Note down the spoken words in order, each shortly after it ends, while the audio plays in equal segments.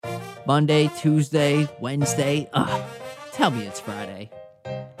Monday, Tuesday, Wednesday. Tell me it's Friday.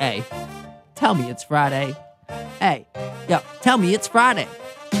 Hey, tell me it's Friday. Hey, yo, tell me it's Friday.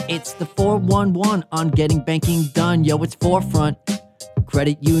 It's the 411 on getting banking done. Yo, it's Forefront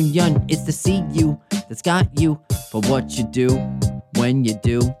Credit Union. It's the CU that's got you for what you do when you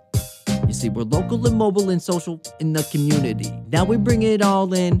do. You see, we're local and mobile and social in the community. Now we bring it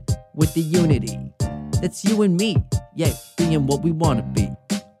all in with the unity. That's you and me, yeah, being what we want to be.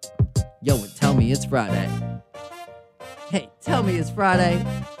 Yo, and tell me it's Friday. Hey, tell me it's Friday.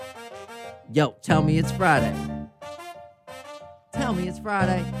 Yo, tell me it's Friday. Tell me it's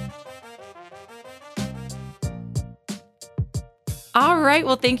Friday. All right.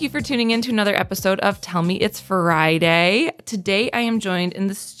 Well, thank you for tuning in to another episode of Tell Me It's Friday. Today, I am joined in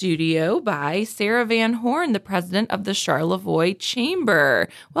the studio by Sarah Van Horn, the president of the Charlevoix Chamber.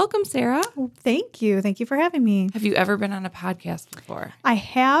 Welcome, Sarah. Thank you. Thank you for having me. Have you ever been on a podcast before? I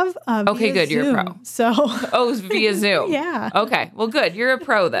have. Okay, good. Zoom, You're a pro. So. Oh, it was via Zoom. Yeah. Okay. Well, good. You're a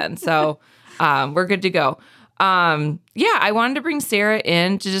pro then. So we're good to go. I wanted to bring Sarah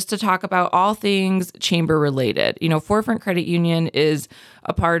in to talk about all things chamber related. You know, Forefront Credit Union is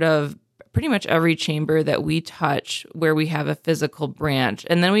a part of pretty much every chamber that we touch where we have a physical branch.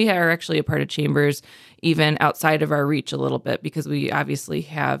 And then we are actually a part of chambers even outside of our reach a little bit because we obviously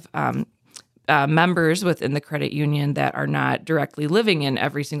have members within the credit union that are not directly living in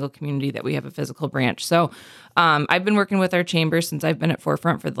every single community that we have a physical branch. So I've been working with our chamber since I've been at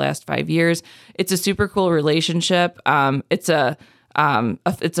Forefront for the last 5 years. It's a super cool relationship. It's a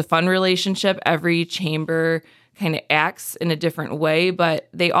fun relationship. Every chamber kind of acts in a different way, but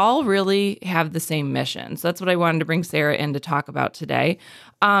they all really have the same mission. So that's what I wanted to bring Sarah in to talk about today.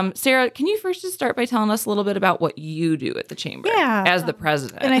 Sarah, can you first just start by telling us a little bit about what you do at the chamber as the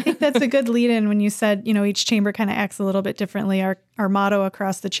president? And I think that's a good lead in when you said, you know, each chamber kind of acts a little bit differently. Our motto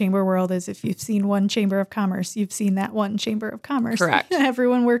across the chamber world is if you've seen one chamber of commerce, you've seen that one chamber of commerce. Correct.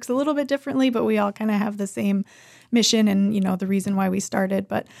 Everyone works a little bit differently, but we all kind of have the same mission and, you know, the reason why we started.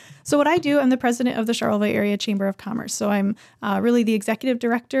 But so what I do, I'm the president of the Charlevoix Area Chamber of Commerce. So I'm really the executive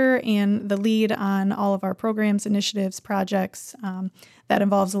director and the lead on all of our programs, initiatives, projects. That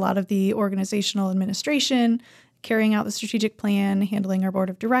involves a lot of the organizational administration, carrying out the strategic plan, handling our board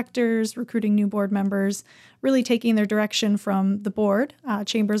of directors, recruiting new board members, really taking their direction from the board.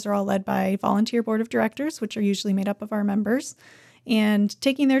 Chambers are all led by volunteer board of directors, which are usually made up of our members, and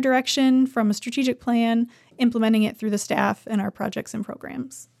taking their direction from a strategic plan, implementing it through the staff and our projects and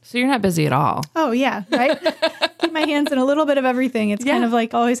programs. So you're not busy at all. Oh, yeah, right? Keep my hands in a little bit of everything. It's kind of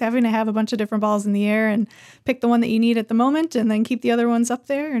like always having to have a bunch of different balls in the air and pick the one that you need at the moment and then keep the other ones up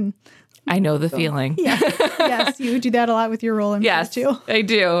there. And I know the feeling. Yeah. Yes, you do that a lot with your role. Yes, too. I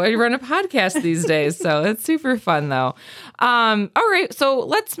do. I run a podcast these days, so it's super fun, though. All right, so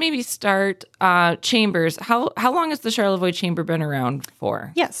let's maybe start chambers. How long has the Charlevoix Chamber been around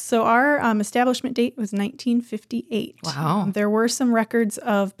for? Yes, so our establishment date was 1958. Wow. There were some records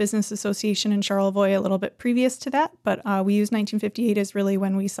of business association in Charlevoix a little bit previous to that, but we use 1958 as really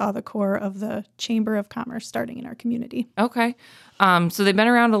when we saw the core of the Chamber of Commerce starting in our community. Okay. So they've been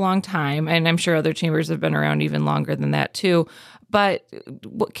around a long time, and I'm sure other chambers have been around even longer than that too. But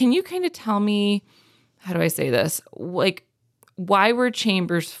can you kind of tell me, how do I say this? Like, why were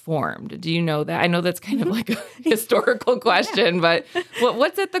chambers formed? Do you know that? I know that's kind of like a historical question, but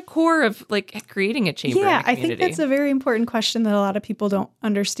what's at the core of like creating a chamber in a community? I think that's a very important question that a lot of people don't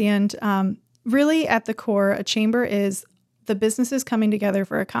understand. Really, at the core, a chamber is the businesses coming together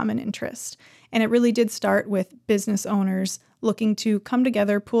for a common interest. And it really did start with business owners looking to come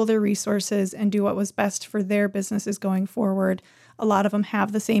together, pool their resources, and do what was best for their businesses going forward. A lot of them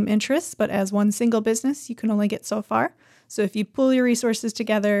have the same interests, but as one single business, you can only get so far. So if you pool your resources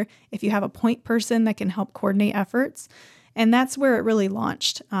together, if you have a point person that can help coordinate efforts, and that's where it really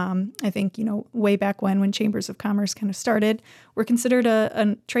launched. I think, you know, way back when Chambers of Commerce kind of started, we're considered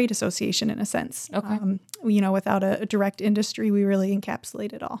a trade association in a sense. Okay. You know, without a direct industry, we really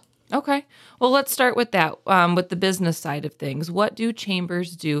encapsulate it all. Okay. Well, let's start with that, with the business side of things. What do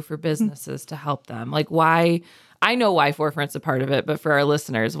chambers do for businesses to help them? Like why, I know why Forefront's a part of it, but for our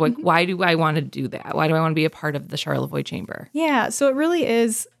listeners, why do I want to do that? Why do I want to be a part of the Charlevoix Chamber? Yeah. So it really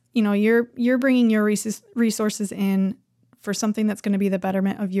is, you know, you're bringing your resources in for something that's going to be the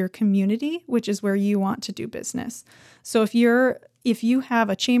betterment of your community, which is where you want to do business. So if you have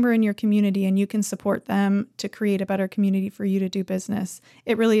a chamber in your community and you can support them to create a better community for you to do business,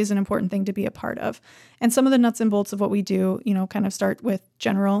 it really is an important thing to be a part of. And some of the nuts and bolts of what we do, you know, kind of start with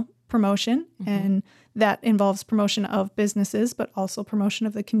general promotion, and that involves promotion of businesses, but also promotion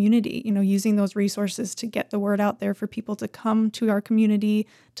of the community, using those resources to get the word out there for people to come to our community,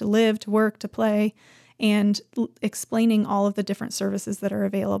 to live, to work, to play, and explaining all of the different services that are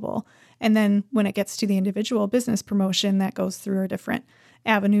available. And then when it gets to the individual business promotion, that goes through our different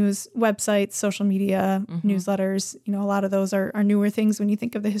avenues, websites, social media, newsletters. A lot of those are newer things when you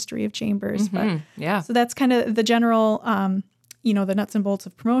think of the history of chambers. But so that's kind of the general, the nuts and bolts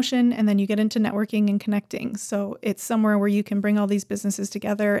of promotion. And then you get into networking and connecting. So it's somewhere where you can bring all these businesses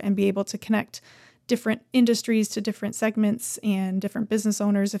together and be able to connect different industries to different segments and different business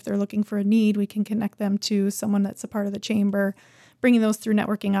owners. If they're looking for a need, we can connect them to someone that's a part of the chamber, bringing those through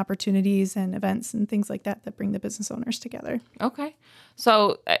networking opportunities and events and things like that bring the business owners together. Okay.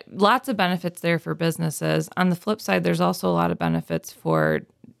 So lots of benefits there for businesses. On the flip side, there's also a lot of benefits for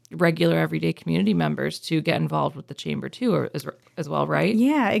regular everyday community members to get involved with the chamber too, or as well, right?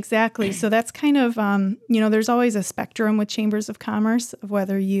 Yeah, exactly. So that's kind of, there's always a spectrum with chambers of commerce of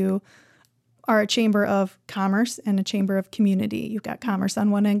whether you are a chamber of commerce and a chamber of community. You've got commerce on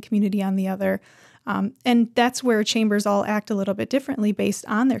one end, community on the other. And that's where chambers all act a little bit differently based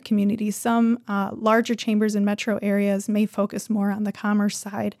on their communities. Some larger chambers in metro areas may focus more on the commerce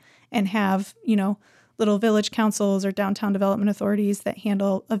side and have, little village councils or downtown development authorities that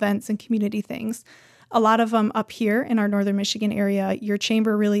handle events and community things. A lot of them up here in our northern Michigan area, your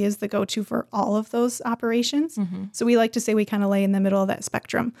chamber really is the go-to for all of those operations. So we like to say we kind of lay in the middle of that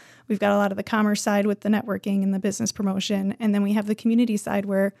spectrum. We've got a lot of the commerce side with the networking and the business promotion, and then we have the community side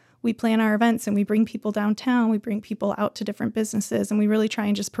where we plan our events and we bring people downtown, we bring people out to different businesses, and we really try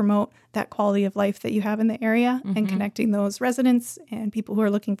and just promote that quality of life that you have in the area and connecting those residents and people who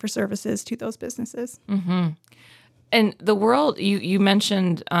are looking for services to those businesses. And the world, you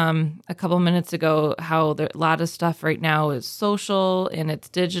mentioned a couple minutes ago how a lot of stuff right now is social and it's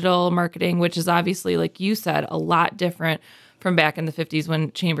digital marketing, which is obviously, like you said, a lot different from back in the 50s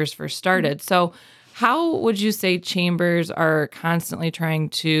when chambers first started. So how would you say chambers are constantly trying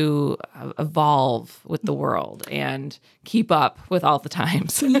to evolve with the world and keep up with all the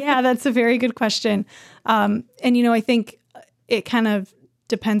times? Yeah, that's a very good question. And, I think it kind of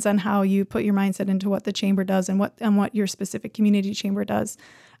depends on how you put your mindset into what the chamber does and what your specific community chamber does.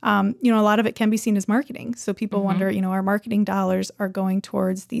 A lot of it can be seen as marketing. So people wonder, our marketing dollars are going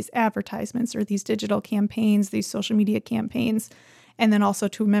towards these advertisements or these digital campaigns, these social media campaigns, and then also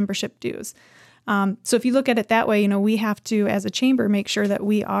to membership dues. So if you look at it that way, we have to, as a chamber, make sure that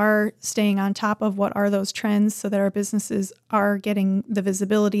we are staying on top of what are those trends so that our businesses are getting the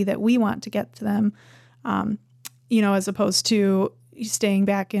visibility that we want to get to them, as opposed to staying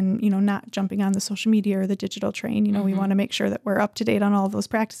back and, not jumping on the social media or the digital train. We want to make sure that we're up to date on all of those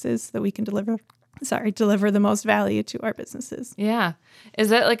practices so that we can deliver the most value to our businesses. Yeah. Is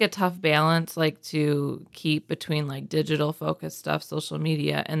that like a tough balance, like to keep between like digital focused stuff, social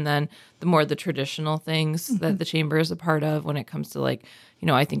media, and then the traditional things that the chamber is a part of when it comes to like,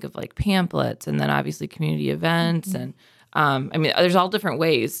 I think of like pamphlets and then obviously community events and there's all different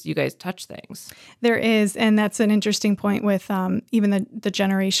ways you guys touch things. There is, and that's an interesting point with even the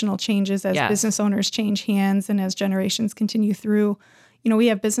generational changes as business owners change hands and as generations continue through. We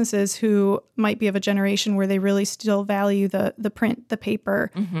have businesses who might be of a generation where they really still value the print, the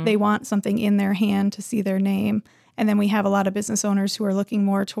paper. They want something in their hand to see their name. And then we have a lot of business owners who are looking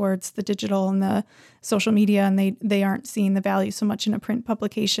more towards the digital and the social media, and they aren't seeing the value so much in a print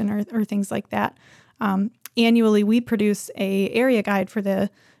publication or things like that. Annually, we produce a area guide for the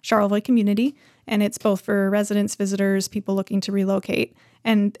Charlevoix community, and it's both for residents, visitors, people looking to relocate.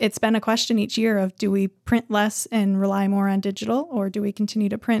 And it's been a question each year of, do we print less and rely more on digital, or do we continue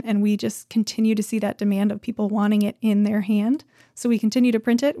to print? And we just continue to see that demand of people wanting it in their hand. So we continue to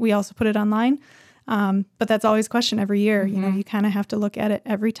print it. We also put it online. But that's always a question every year. You kind of have to look at it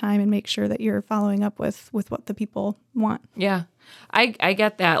every time and make sure that you're following up with what the people want. Yeah. I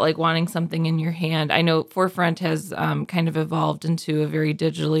get that, like wanting something in your hand. I know Forefront has kind of evolved into a very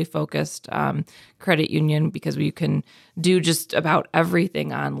digitally focused credit union because we can do just about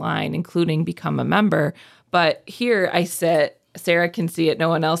everything online, including become a member. But here I sit, Sarah can see it, no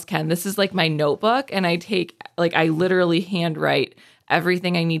one else can. This is like my notebook, and I literally handwrite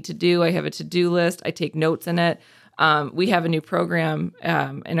everything I need to do. I have a to-do list. I take notes in it. We have a new program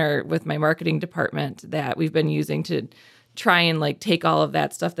with my marketing department that we've been using to try and like take all of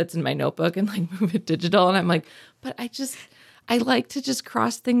that stuff that's in my notebook and like move it digital. And I'm like, but I like to just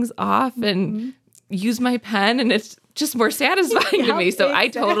cross things off and use my pen, and it's just more satisfying to me. So exactly. I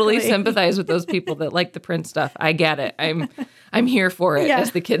totally sympathize with those people that like the print stuff. I get it. I'm here for it,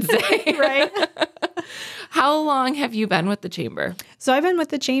 as the kids say. Right. How long have you been with the chamber? So I've been with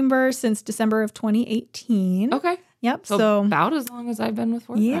the chamber since December of 2018. Okay. Yep. So about as long as I've been with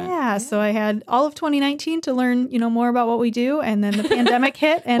Forefront. Yeah. So I had all of 2019 to learn, more about what we do. And then the pandemic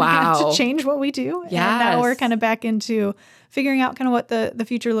hit and had to change what we do. Yes. And now we're kind of back into figuring out kind of what the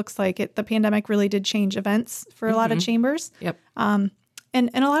future looks like. The pandemic really did change events for a lot of chambers. Yep. And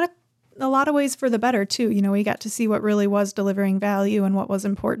a lot of ways for the better too. We got to see what really was delivering value and what was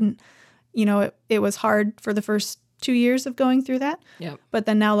important. It was hard for the first 2 years of going through that. Yep. But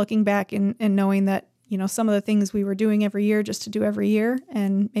then now looking back and knowing that, some of the things we were doing every year just to do every year,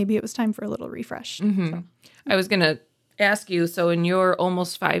 and maybe it was time for a little refresh. Mm-hmm. So. I was going to ask you, so in your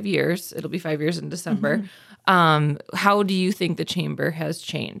almost 5 years, it'll be 5 years in December, how do you think the chamber has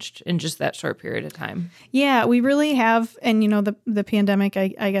changed in just that short period of time? Yeah, we really have. And, the pandemic,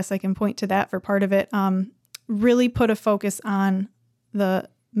 I guess I can point to that for part of it, really put a focus on the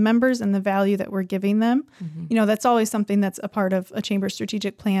members and the value that we're giving them. That's always something that's a part of a chamber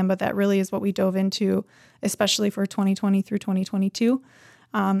strategic plan, but that really is what we dove into, especially for 2020 through 2022.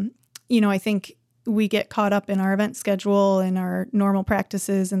 I think we get caught up in our event schedule and our normal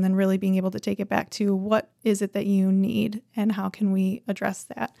practices, and then really being able to take it back to what is it that you need and how can we address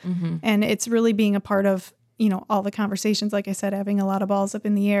that? And it's really being a part of, all the conversations, like I said, having a lot of balls up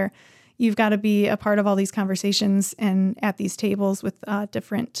in the air. You've got to be a part of all these conversations and at these tables with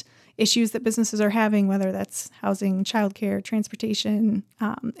different issues that businesses are having, whether that's housing, childcare, transportation,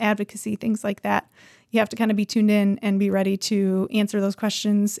 advocacy, things like that. You have to kind of be tuned in and be ready to answer those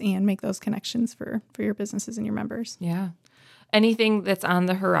questions and make those connections for your businesses and your members. Yeah. Anything that's on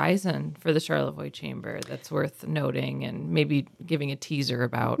the horizon for the Charlevoix Chamber that's worth noting and maybe giving a teaser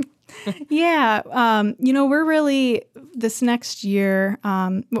about? Yeah. We're really, this next year,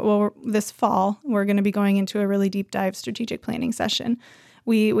 this fall, we're going to be going into a really deep dive strategic planning session.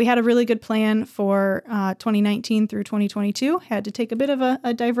 We had a really good plan for 2019 through 2022, had to take a bit of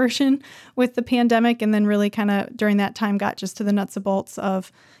a diversion with the pandemic, and then really kind of during that time got just to the nuts and bolts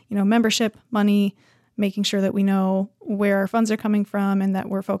of, membership, money, making sure that we know where our funds are coming from and that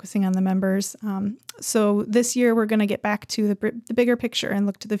we're focusing on the members. So this year we're going to get back to the bigger picture and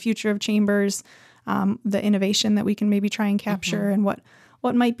look to the future of chambers, the innovation that we can maybe try and capture and what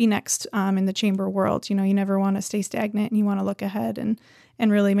might be next in the chamber world. You never want to stay stagnant and you want to look ahead and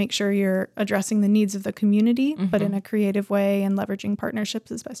really make sure you're addressing the needs of the community, but in a creative way and leveraging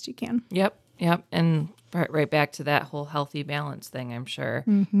partnerships as best you can. Yep. And right back to that whole healthy balance thing, I'm sure.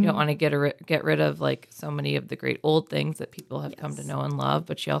 You don't want to get rid of like so many of the great old things that people have come to know and love,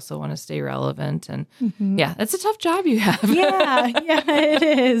 but you also want to stay relevant. And yeah, that's a tough job you have. Yeah, it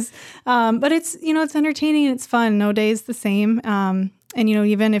is. But it's, it's entertaining and it's fun. No day is the same. And,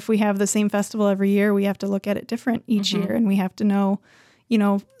 even if we have the same festival every year, we have to look at it different each year. And we have to know,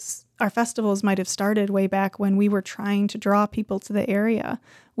 our festivals might have started way back when we were trying to draw people to the area.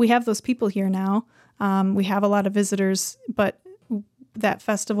 We have those people here now. We have a lot of visitors, but that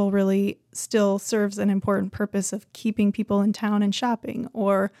festival really still serves an important purpose of keeping people in town and shopping,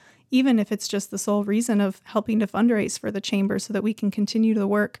 or even if it's just the sole reason of helping to fundraise for the chamber so that we can continue the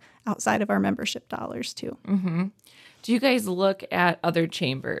work outside of our membership dollars too. Do you guys look at other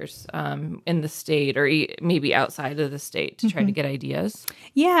chambers in the state or maybe outside of the state to try to get ideas?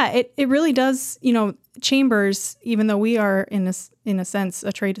 Yeah, it really does. Chambers, even though we are in a sense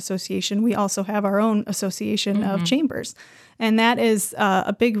a trade association, we also have our own association of chambers. And that is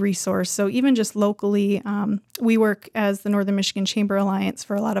a big resource. So even just locally, we work as the Northern Michigan Chamber Alliance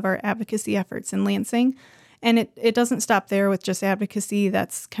for a lot of our advocacy efforts in Lansing. And it doesn't stop there with just advocacy.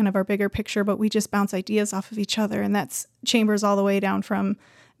 That's kind of our bigger picture, but we just bounce ideas off of each other. And that's chambers all the way down from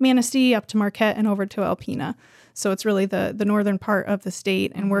Manistee up to Marquette and over to Alpena. So it's really the northern part of the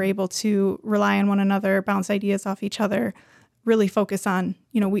state. And we're able to rely on one another, bounce ideas off each other, really focus on,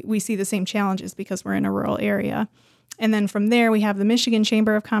 we see the same challenges because we're in a rural area. And then from there, we have the Michigan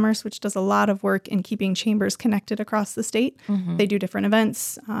Chamber of Commerce, which does a lot of work in keeping chambers connected across the state. They do different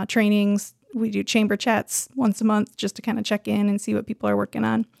events, trainings. We do chamber chats once a month just to kind of check in and see what people are working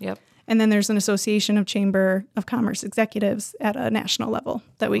on. Yep. And then there's an association of Chamber of Commerce executives at a national level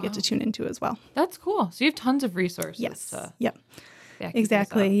that we get to tune into as well. That's cool. So you have tons of resources. Yes. Yep.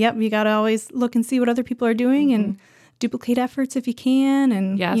 Exactly. Yep. You got to always look and see what other people are doing and duplicate efforts if you can.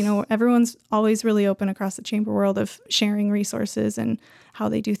 And, everyone's always really open across the chamber world of sharing resources and how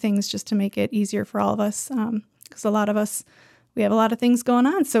they do things just to make it easier for all of us. Because a lot of us, we have a lot of things going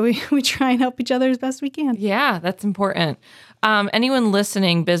on. So we try and help each other as best we can. Yeah, that's important. Anyone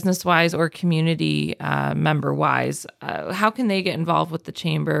listening, business-wise or community member-wise, how can they get involved with the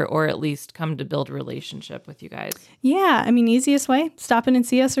chamber or at least come to build a relationship with you guys? Yeah, I mean, easiest way, stop in and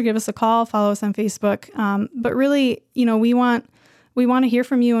see us or give us a call, follow us on Facebook. But really, we want to hear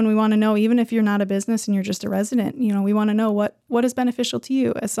from you, and we want to know, even if you're not a business and you're just a resident, we want to know what is beneficial to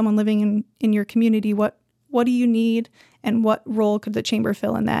you as someone living in your community. What do you need, and what role could the chamber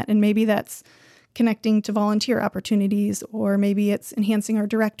fill in that? And maybe that's connecting to volunteer opportunities, or maybe it's enhancing our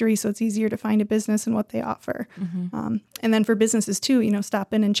directory so it's easier to find a business and what they offer. Mm-hmm. And then for businesses too,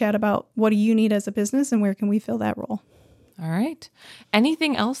 stop in and chat about what do you need as a business and where can we fill that role. All right.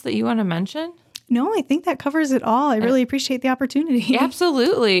 Anything else that you want to mention? No, I think that covers it all. I really appreciate the opportunity.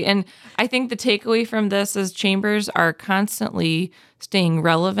 Absolutely. And I think the takeaway from this is chambers are constantly staying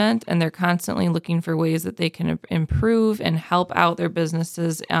relevant, and they're constantly looking for ways that they can improve and help out their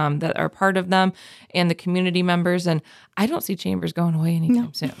businesses that are part of them and the community members. And I don't see chambers going away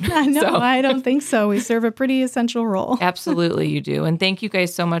anytime soon. No, I don't think so. We serve a pretty essential role. Absolutely, you do. And thank you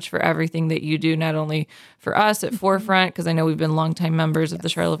guys so much for everything that you do, not only for us at Forefront, because I know we've been longtime members of the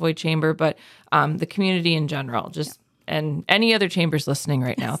Charlevoix Chamber, but the community in general, and any other chambers listening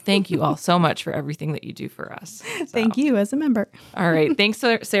right now. Thank you all so much for everything that you do for us. So. Thank you as a member. All right. Thanks,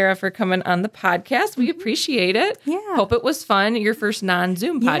 Sarah, for coming on the podcast. We appreciate it. Yeah. Hope it was fun. Your first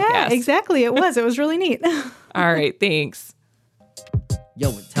non-Zoom podcast. Yeah, exactly. It was. It was really neat. All right. Thanks.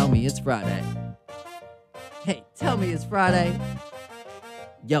 Yo, and tell me it's Friday. Hey, tell me it's Friday.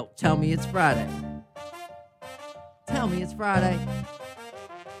 Yo, tell me it's Friday. Tell me it's Friday.